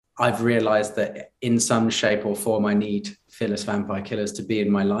I've realized that in some shape or form, I need Fearless Vampire Killers to be in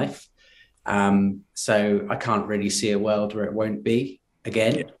my life. So I can't really see a world where it won't be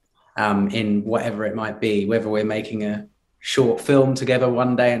again, in whatever it might be, whether we're making a short film together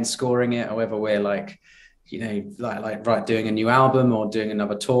one day and scoring it, or whether we're like, right, doing a new album or doing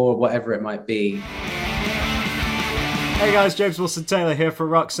another tour, whatever it might be. Hey guys, James Wilson Taylor here for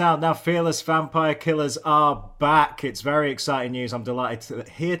Rock Sound. Now, Fearless Vampire Killers are back. It's very exciting news. I'm delighted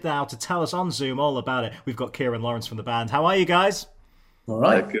to here now to tell us on Zoom all about it. We've got Kieran Lawrence from the band. How are you guys? All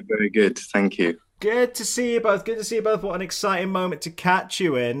right. Good, very good. Thank you. Good to see you both. Good to see you both. What an exciting moment to catch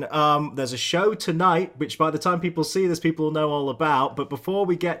you in. There's a show tonight, which by the time people see this, people will know all about. But before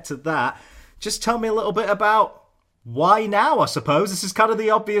we get to that, just tell me a little bit about why now, I suppose. This is kind of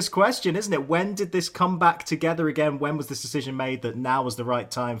the obvious question, isn't it? When did this come back together again? When was this decision made that now was the right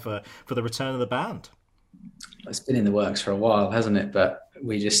time for the return of the band? It's been in the works for a while, hasn't it? But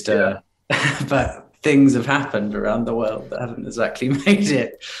we just, but things have happened around the world that haven't exactly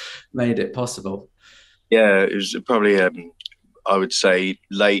made it possible. Yeah, it was probably, I would say,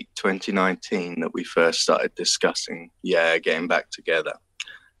 late 2019 that we first started discussing, getting back together.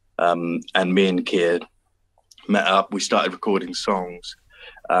 And me and Kier met up, we started recording songs.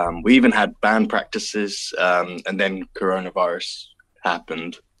 We even had band practices, and then coronavirus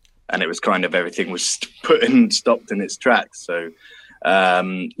happened, and it was kind of everything was stopped in its tracks. So,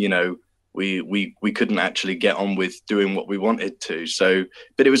 we couldn't actually get on with doing what we wanted to. So,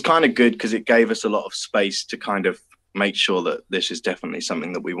 but it was kind of good because it gave us a lot of space to kind of make sure that this is definitely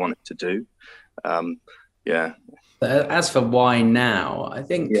something that we wanted to do. As for why now, I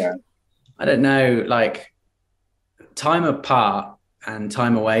think, I don't know, like, time apart and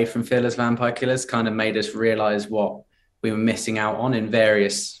time away from Fearless Vampire Killers kind of made us realize what we were missing out on in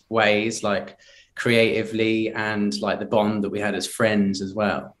various ways, like creatively and like the bond that we had as friends as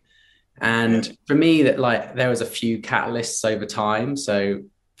well. And for me, that like there was a few catalysts over time. So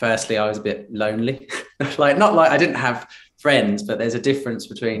firstly, I was a bit lonely, like not like I didn't have friends, but there's a difference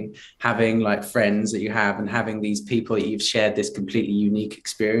between having like friends that you have and having these people that you've shared this completely unique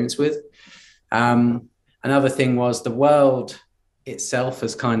experience with. Another thing was the world itself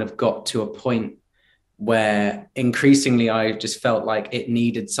has kind of got to a point where increasingly I just felt like it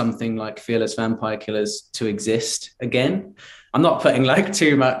needed something like Fearless Vampire Killers to exist again. I'm not putting like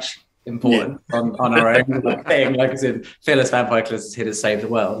too much important on our own thing, like as in Fearless Vampire Killers is here to save the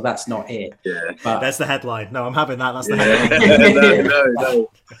world. That's not it. But that's the headline. No, I'm having that. That's the headline.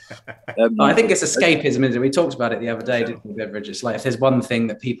 No. I think it's escapism, isn't it? We talked about it the other day, didn't we, Beveridge? It's like if there's one thing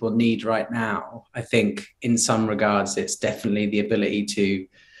that people need right now, I think in some regards it's definitely the ability to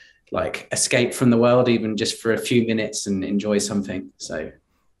like escape from the world, even just for a few minutes, and enjoy something. So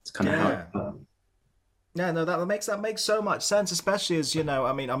it's kind of how Yeah, no, that makes so much sense, especially as, you know,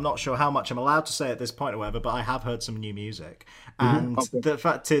 I mean, I'm not sure how much I'm allowed to say at this point or whatever, but I have heard some new music. And the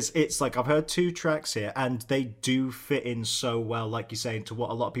fact is, it's like I've heard 2 tracks here and they do fit in so well, like you say, into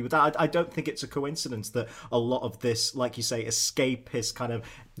what a lot of people do. I don't think it's a coincidence that a lot of this, like you say, escapist kind of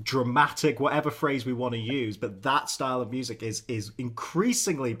dramatic, whatever phrase we want to use, but that style of music is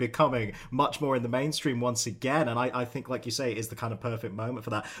increasingly becoming much more in the mainstream once again. And I think, like you say, is the kind of perfect moment for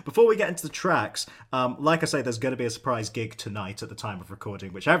that. Before we get into the tracks, like I say, there's going to be a surprise gig tonight at the time of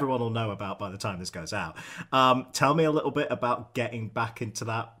recording, which everyone will know about by the time this goes out. Tell me a little bit about getting back into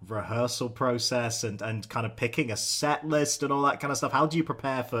that rehearsal process and kind of picking a set list and all that kind of stuff. How do you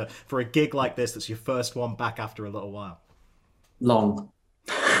prepare for a gig like this that's your first one back after a little while? long.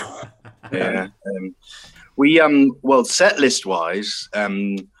 Well, set list wise,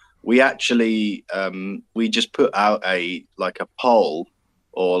 we actually we just put out a poll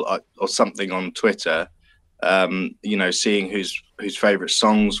or something on Twitter, seeing whose favorite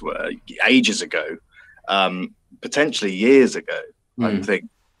songs were ages ago, potentially years ago, I think.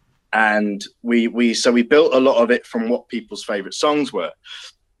 And we built a lot of it from what people's favorite songs were,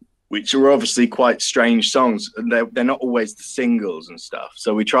 which were obviously quite strange songs, and they're not always the singles and stuff.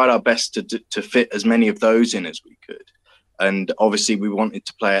 So we tried our best to fit as many of those in as we could. And obviously we wanted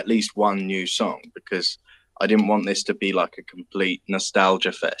to play at least one new song, because I didn't want this to be like a complete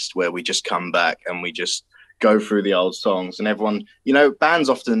nostalgia fest where we just come back and we just go through the old songs. And everyone, bands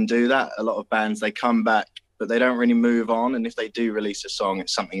often do that. A lot of bands, they come back, but they don't really move on. And if they do release a song,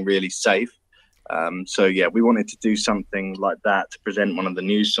 it's something really safe. We wanted to do something like that to present one of the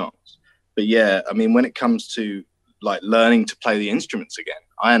new songs. But when it comes to like learning to play the instruments again,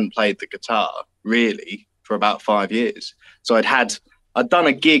 I hadn't played the guitar really for about 5 years. So I'd done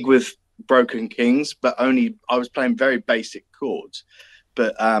a gig with Broken Kings, but I was playing very basic chords.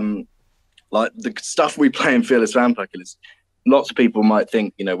 But like the stuff we play in Fearless Vampire Killers, lots of people might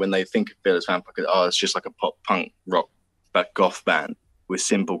think, you know, when they think of Fearless Vampire, oh, it's just like a pop punk rock goth band with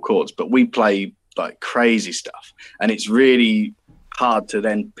simple chords, but we play like crazy stuff, and it's really hard to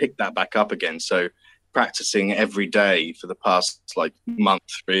then pick that back up again. So practicing every day for the past like month,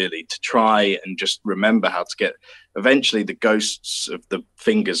 really, to try and just remember how to get, eventually the ghosts of the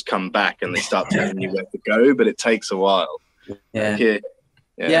fingers come back and they start telling you where to go, but it takes a while.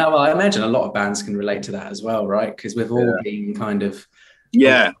 Yeah, well, I imagine a lot of bands can relate to that as well, right? Because we've all been kind of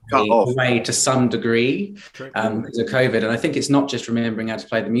cut off away to some degree because of COVID. And I think it's not just remembering how to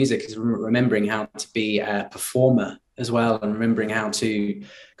play the music, it's remembering how to be a performer as well, and remembering how to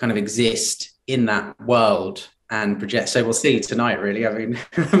kind of exist in that world and project. So we'll see tonight, really. I mean,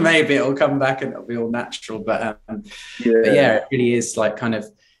 maybe it'll come back and it'll be all natural, but it really is like kind of,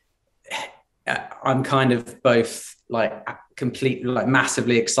 I'm kind of both like completely like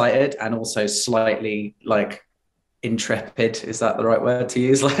massively excited and also slightly like intrepid. Is that the right word to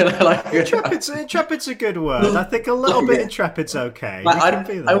use? Like intrepid's a good word. I think a little bit intrepid's okay. I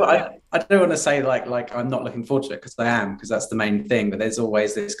don't want to say like I'm not looking forward to it, because I am, because that's the main thing, but there's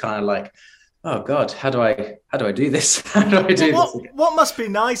always this kind of like, oh God, how do I do this? How do I do this? What must be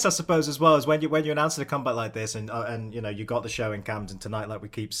nice, I suppose, as well, is when you announcing a comeback like this, and you know, you got the show in Camden tonight, like we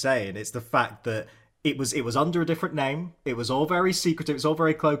keep saying, it's the fact that it was under a different name. It was all very secretive. It was all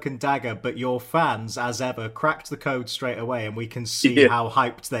very cloak and dagger. But your fans, as ever, cracked the code straight away, and we can see how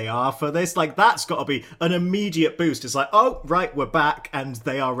hyped they are for this. Like, that's got to be an immediate boost. It's like, oh right, we're back, and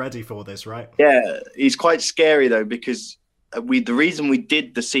they are ready for this, right? Yeah, it's quite scary though, because the reason we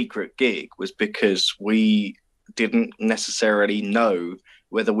did the secret gig was because we didn't necessarily know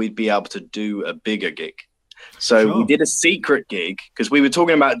whether we'd be able to do a bigger gig. So we did a secret gig because we were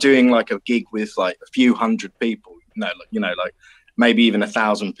talking about doing like a gig with like a few hundred people, like maybe even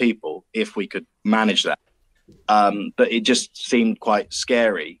 1,000 people if we could manage that. But it just seemed quite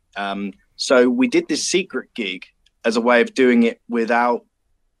scary. So we did this secret gig as a way of doing it without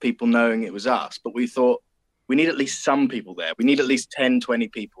people knowing it was us. But we thought, we need at least some people there. We need at least 10, 20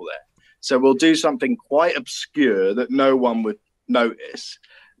 people there. So we'll do something quite obscure that no one would notice.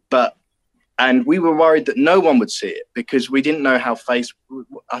 And we were worried that no one would see it because we didn't know how I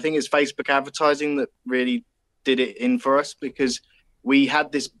think it's Facebook advertising that really did it in for us, because we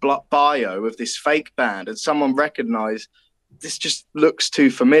had this bio of this fake band and someone recognized this just looks too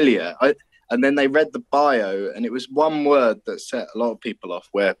familiar. And then they read the bio and it was one word that set a lot of people off,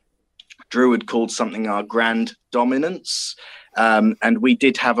 where Drew had called something our grand dominance. And we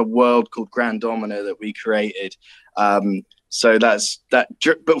did have a world called Grand Domino that we created. So that's that.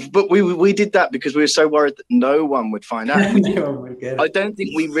 But we did that because we were so worried that no one would find out. I don't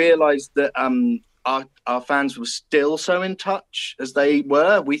think we realized that our fans were still so in touch as they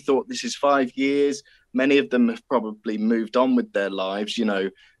were. We thought, this is 5 years. Many of them have probably moved on with their lives,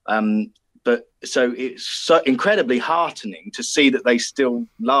 but so it's so incredibly heartening to see that they still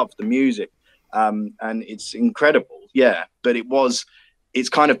love the music. And it's incredible. Yeah. But it's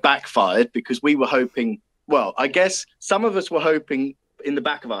kind of backfired because we were hoping, well, I guess some of us were hoping in the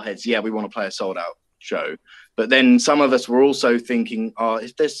back of our heads, we want to play a sold out show. But then some of us were also thinking,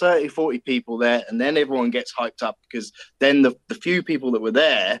 if there's 30, 40 people there, and then everyone gets hyped up because then the few people that were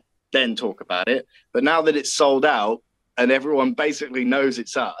there then talk about it. But now that it's sold out and everyone basically knows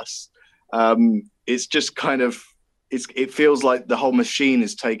it's us, it's just kind of, it feels like the whole machine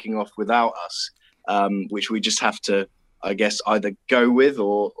is taking off without us, which we just have to, I guess, either go with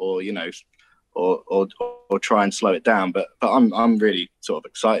or try and slow it down. But I'm really sort of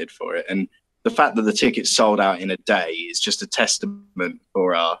excited for it. And the fact that the tickets sold out in a day is just a testament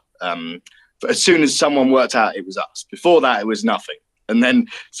for our, as soon as someone worked out it was us. Before that, it was nothing. And then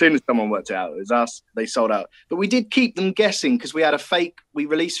as soon as someone worked out it was us, they sold out. But we did keep them guessing because we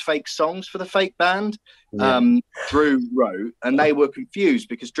released fake songs for the fake band. Drew wrote, and they were confused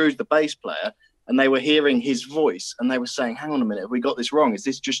because Drew's the bass player and they were hearing his voice and they were saying, hang on a minute, have we got this wrong? Is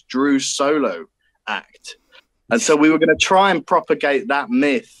this just Drew's solo act? And so we were going to try and propagate that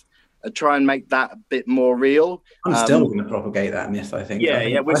myth and try and make that a bit more real. I'm still going to propagate that myth, I think.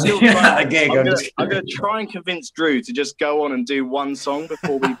 We're still trying. I'm going to try and convince Drew to just go on and do one song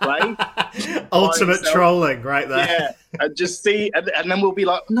before we play. Ultimate trolling right there. Yeah, and just see, and then we'll be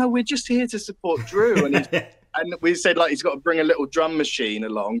like, no, we're just here to support Drew. And and we said like he's got to bring a little drum machine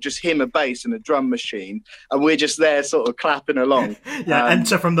along, just him, a bass and a drum machine, and we're just there sort of clapping along.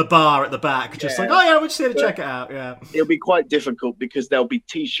 Enter from the bar at the back, just like, oh yeah, we're just here to check it out. Yeah, it'll be quite difficult because there'll be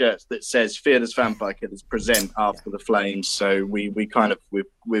T-shirts that says "Fearless Vampire Killers present After the Flames," so we're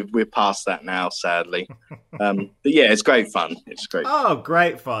past that now, sadly. But yeah, it's great fun. It's great. Oh,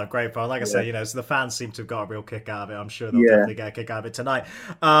 great fun. Like I say, so the fans seem to have got a real kick out of it. I'm sure they'll definitely get a kick out of it tonight.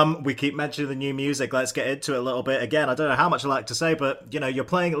 We keep mentioning the new music. Let's get into it a little bit. Again, I don't know how much I like to say, but you're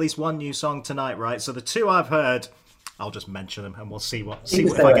playing at least one new song tonight, right? So the two I've heard, I'll just mention them and we'll see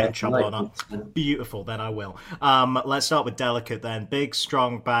if I get in trouble or not. Beautiful, then I will. Let's start with Delicate then. Big,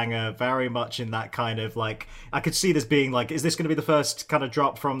 strong banger, very much in that kind of like, I could see this being like, is this going to be the first kind of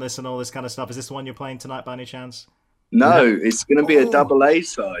drop from this and all this kind of stuff? Is this the one you're playing tonight by any chance? No, it's going to be a double A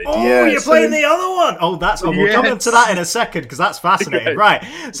side. Oh, you're playing the other one. Oh, we'll come into that in a second because that's fascinating. Right.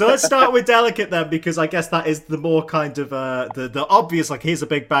 So let's start with Delicate then, because I guess that is the more kind of the obvious, like, here's a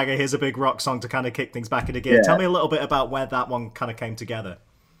big banger, here's a big rock song to kind of kick things back into gear. Tell me a little bit about where that one kind of came together.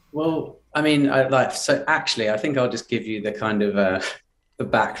 Well, I mean, I think I'll just give you the kind of the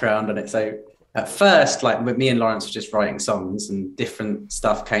background on it. So at first, like, me and Lawrence were just writing songs and different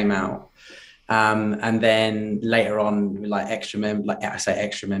stuff came out. And then later on, like extra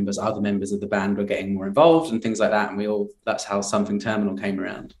members, other members of the band were getting more involved and things like that. And that's how Something Terminal came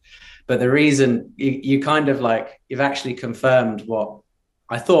around. But the reason you kind of like, you've actually confirmed what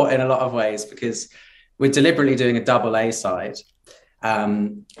I thought in a lot of ways, because we're deliberately doing a double A side,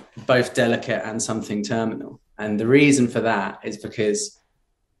 both Delicate and Something Terminal. And the reason for that is because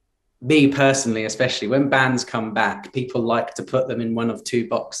me personally, especially when bands come back, people like to put them in one of two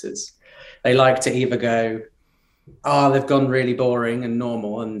boxes. They like to either go, oh, they've gone really boring and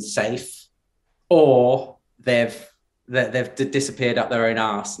normal and safe, or they've disappeared up their own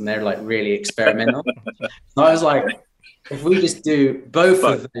arse and they're like really experimental. So I was like, if we just do both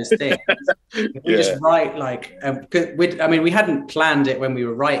of those things, if we just write like, we hadn't planned it when we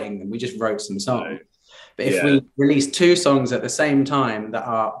were writing them, we just wrote some songs. But if we release two songs at the same time that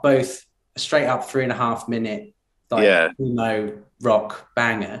are both straight up 3.5 minute, rock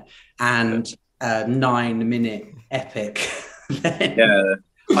banger and a 9-minute epic.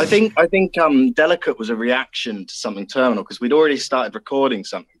 I think Delicate was a reaction to Something Terminal because we'd already started recording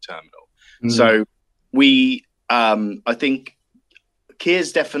Something Terminal. So we I think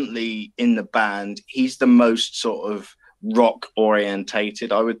Keir's definitely in the band. He's the most sort of rock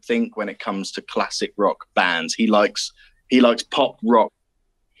orientated, I would think, when it comes to classic rock bands. He likes pop rock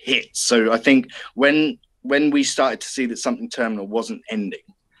hits. So I think when we started to see that Something Terminal wasn't ending,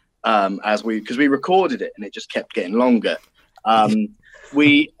 because we recorded it and it just kept getting longer. I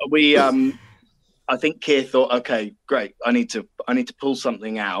think Keir thought, okay, great. I need to pull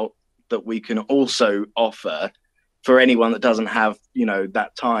something out that we can also offer for anyone that doesn't have,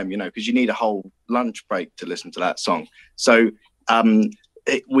 that time, because you need a whole lunch break to listen to that song. So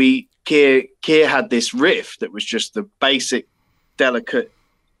Keir had this riff that was just the basic Delicate,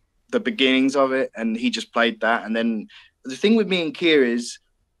 the beginnings of it, and he just played that. And then the thing with me and Keir is,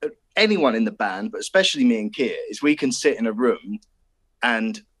 anyone in the band, but especially me and Keir, is we can sit in a room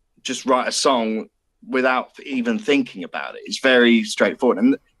and just write a song without even thinking about it. It's very straightforward.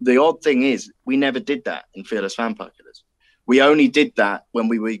 And the odd thing is, we never did that in Fearless Vampire Killers. We only did that when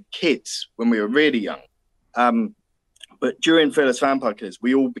we were kids, when we were really young. But during Fearless Vampire Killers,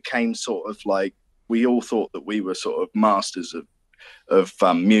 we all became sort of like, we all thought that we were sort of masters of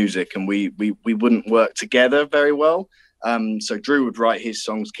music, and we wouldn't work together very well. So Drew would write his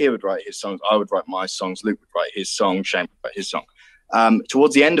songs, Keir would write his songs, I would write my songs, Luke would write his song, Shane would write his song.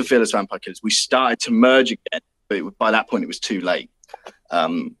 Towards the end of Fearless Vampire Killers, we started to merge again, but by that point it was too late,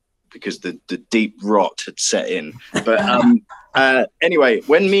 because the deep rot had set in. But anyway,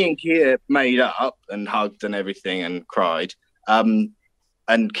 when me and Keir made up and hugged and everything and cried,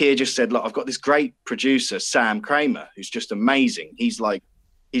 and Keir just said, look, I've got this great producer, Sam Kramer, who's just amazing. He's like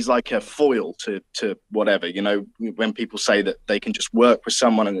a foil to whatever, when people say that they can just work with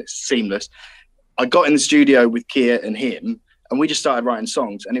someone and it's seamless. I got in the studio with Keir and him, and we just started writing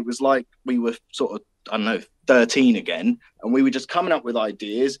songs. And it was like we were sort of, I don't know, 13 again. And we were just coming up with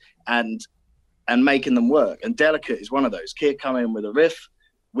ideas and making them work. And Delicate is one of those. Keir come in with a riff.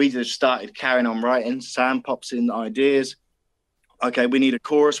 We just started carrying on writing. Sam pops in ideas. Okay, we need a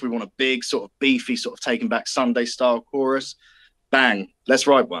chorus. We want a big sort of beefy sort of Taking Back Sunday style chorus. Bang, let's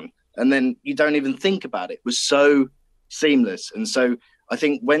write one. And then you don't even think about it. It was so seamless. And so I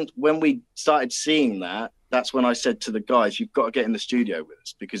think when we started seeing that, that's when I said to the guys, you've got to get in the studio with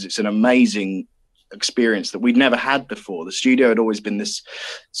us, because it's an amazing experience that we'd never had before. The studio had always been this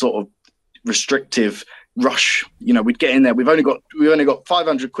sort of restrictive rush. You know, we'd get in there. We've only got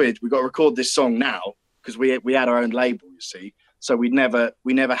 500 quid. We've got to record this song now because we had our own label, you see. So we never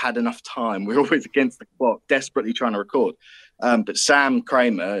had enough time. We're always against the clock, desperately trying to record. But Sam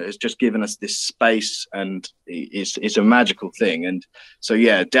Kramer has just given us this space, and it's a magical thing. And so,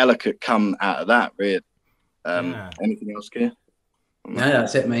 yeah, Delicate come out of that, really. Anything else, Keir? No,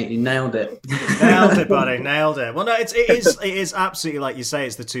 that's it, mate. You nailed it. Nailed it, buddy. Nailed it. Well, no, it is absolutely, like you say,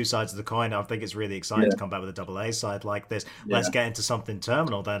 it's the two sides of the coin. I think it's really exciting to come back with a double A side like this. Yeah. Let's get into something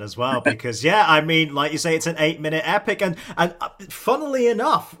terminal then as well, because I mean, like you say, it's an 8-minute epic, and funnily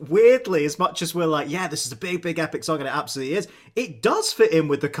enough, weirdly, as much as we're like, this is a big epic song, and it absolutely is, it does fit in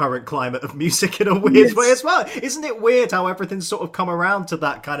with the current climate of music in a weird way as well. Isn't it weird how everything's sort of come around to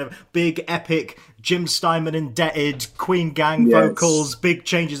that kind of big epic Jim Steinman indebted Queen gang vocals, big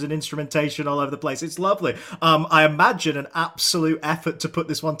changes in instrumentation all over the place. It's lovely. I imagine an absolute effort to put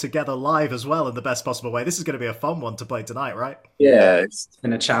this one together live as well in the best possible way. This is going to be a fun one to play tonight, right? Yeah, it's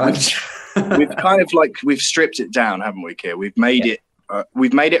been a challenge. We've kind of we've stripped it down, haven't we, Keir? We've made it.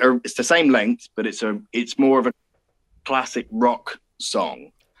 It's the same length, but it's more of a classic rock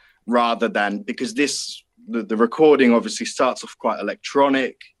song rather than, because the recording obviously starts off quite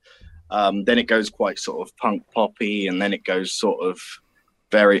electronic. Then it goes quite sort of punk poppy, and then it goes sort of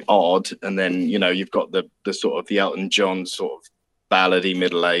very odd, and then you've got the sort of the Elton John sort of ballady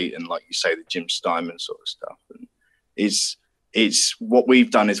middle eight, and like you say, the Jim Steinman sort of stuff. And it's what we've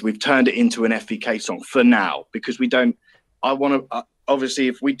done is we've turned it into an FEK song for now, because I want to obviously,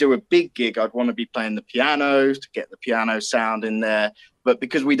 if we do a big gig, I'd want to be playing the pianos to get the piano sound in there, but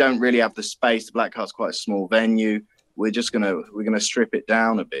because we don't really have the space, the Black Heart's quite a small venue, we're gonna strip it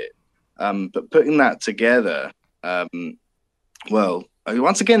down a bit. But putting that together,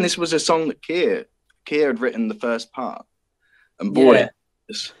 once again, this was a song that Keir had written the first part, and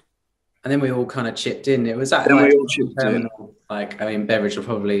and then we all kind of chipped in. It was terminal. Beveridge will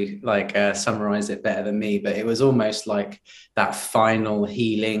probably summarize it better than me, but it was almost like that final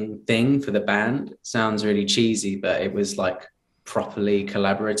healing thing for the band. It sounds really cheesy, but it was like properly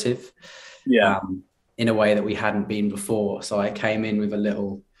collaborative, in a way that we hadn't been before. So I came in with a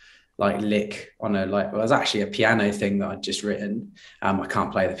little lick on it was actually a piano thing that I'd just written. I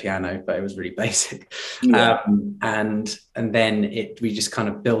can't play the piano, but it was really basic. And then we just kind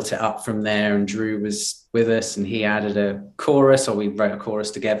of built it up from there, and Drew was with us and he added a chorus, or we wrote a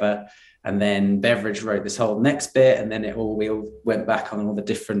chorus together, and then Beveridge wrote this whole next bit, and then we all went back on all the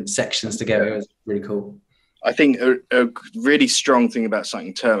different sections together. It was really cool. I think a really strong thing about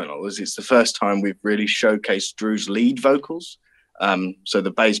Something Terminal is it's the first time we've really showcased Drew's lead vocals. So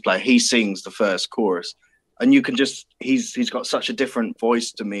the bass player, he sings the first chorus, and you can he's got such a different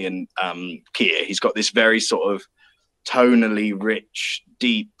voice to me and Keir. He's got this very sort of tonally rich,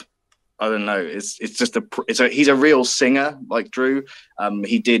 deep, I don't know. He's a real singer like Drew.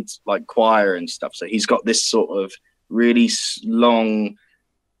 He did choir and stuff. So he's got this sort of really long,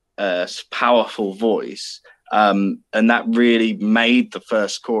 powerful voice. And that really made the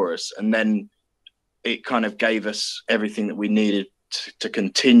first chorus. And then it kind of gave us everything that we needed to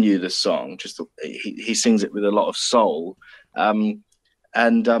continue the song. He sings it with a lot of soul, and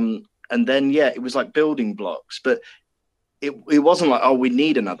then it was like building blocks. But it wasn't like, oh, we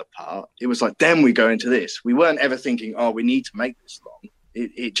need another part. It was like, then we go into this. We weren't ever thinking, oh, we need to make this long.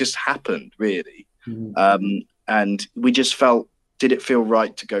 It just happened, really. And we just felt, did it feel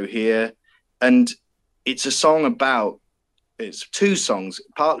right to go here? And it's a song it's two songs.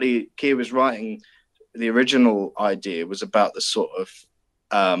 Partly Keir was writing. The original idea was about the sort of,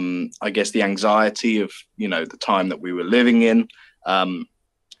 I guess, the anxiety of, the time that we were living in,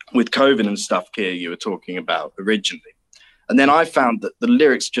 with COVID and stuff, Keir, you were talking about originally. And then I found that the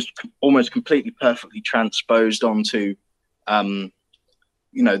lyrics just almost completely perfectly transposed onto,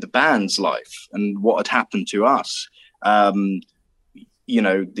 the band's life and what had happened to us.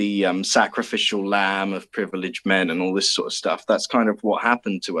 The sacrificial lamb of privileged men and all this sort of stuff. That's kind of what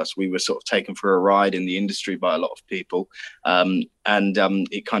happened to us. We were sort of taken for a ride in the industry by a lot of people, and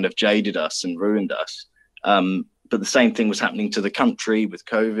it kind of jaded us and ruined us. But the same thing was happening to the country with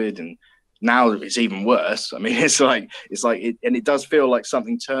COVID, and now it's even worse. I mean, it's like, and it does feel like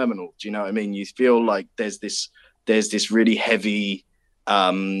Something Terminal. Do you know what I mean? You feel like there's this really heavy,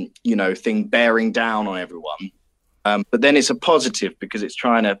 thing bearing down on everyone. But then it's a positive because it's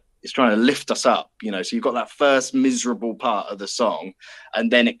trying to lift us up, so you've got that first miserable part of the song, and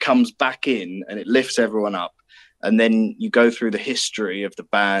then it comes back in and it lifts everyone up. And then you go through the history of the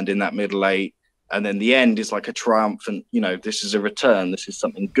band in that middle eight, and then the end is like a triumphant, this is a return, this is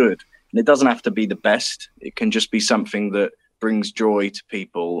something good. And it doesn't have to be the best. It can just be something that brings joy to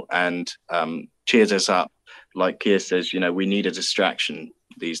people and cheers us up. Like Keir says, we need a distraction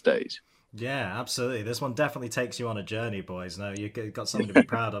these days. Yeah, absolutely. This one definitely takes you on a journey, boys. No, you've got something to be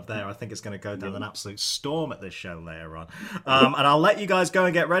proud of there. I think it's going to go down an absolute storm at this show later on. And I'll let you guys go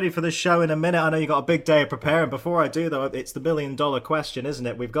and get ready for the show in a minute. I know you've got a big day of preparing. Before I do, though, it's the million-dollar question, isn't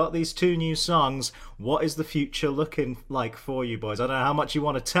it? We've got these 2 new songs. What is the future looking like for you, boys? I don't know how much you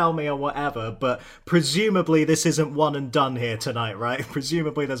want to tell me or whatever, but presumably this isn't one and done here tonight, right?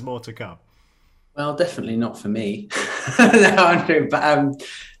 Presumably there's more to come. Well, definitely not for me. No, I'm joking. But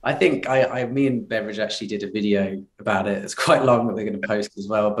I think me and Beveridge actually did a video about it. It's quite long that we're going to post as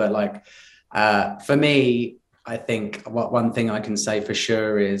well. But like, for me, I think one thing I can say for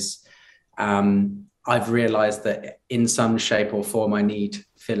sure is I've realized that in some shape or form, I need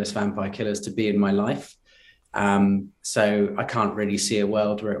Fearless Vampire Killers to be in my life. So I can't really see a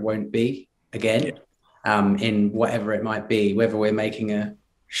world where it won't be again, in whatever it might be, whether we're making a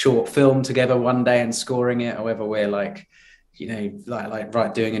short film together one day and scoring it, or whether we're like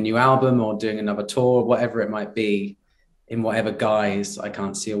doing a new album or doing another tour, whatever it might be, in whatever guise, I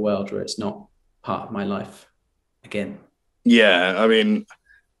can't see a world where it's not part of my life again. Yeah, I mean,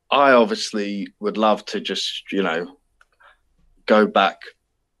 I obviously would love to just, go back,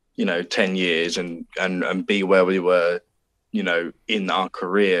 10 years and be where we were, in our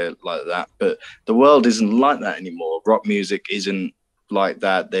career like that. But the world isn't like that anymore. Rock music isn't like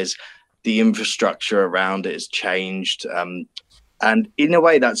that. There's the infrastructure around it has changed, and in a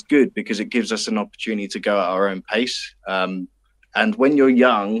way that's good because it gives us an opportunity to go at our own pace, and when you're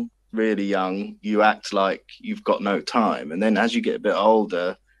young, really young, you act like you've got no time, and then as you get a bit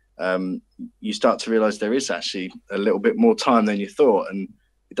older, you start to realize there is actually a little bit more time than you thought. And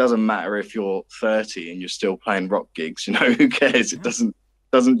it doesn't matter if you're 30 and you're still playing rock gigs, who cares? It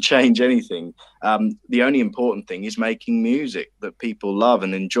doesn't change anything. The only important thing is making music that people love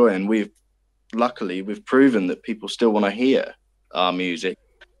and enjoy. And we've proven that people still want to hear our music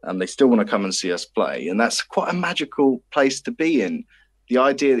and they still want to come and see us play. And that's quite a magical place to be in. The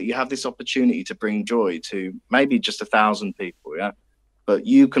idea that you have this opportunity to bring joy to maybe just 1,000 people, but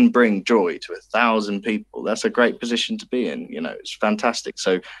you can bring joy to 1,000 people. That's a great position to be in. It's fantastic.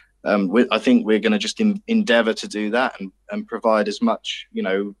 So I think we're going to just endeavor to do that and provide as much,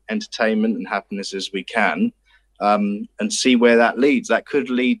 entertainment and happiness as we can, and see where that leads. That could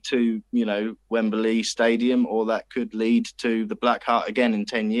lead to, Wembley Stadium, or that could lead to the Black Heart again in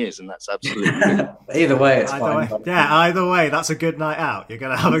 10 years. And that's absolutely either way, it's fine. Either way, that's a good night out. You're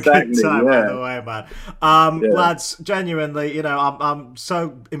going to have a good time either way, man. Lads, genuinely, I'm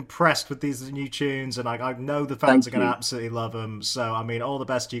so impressed with these new tunes, and I know the fans are going to absolutely love them. So, I mean, all the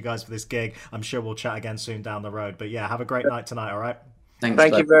best to you guys for this gig. I'm sure we'll chat again soon down the road. But yeah, have a great night tonight, all right?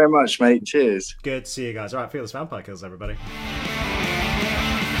 Thank you very much, mate. Cheers. Good to see you guys. All right, Fearless Vampire Killers, everybody.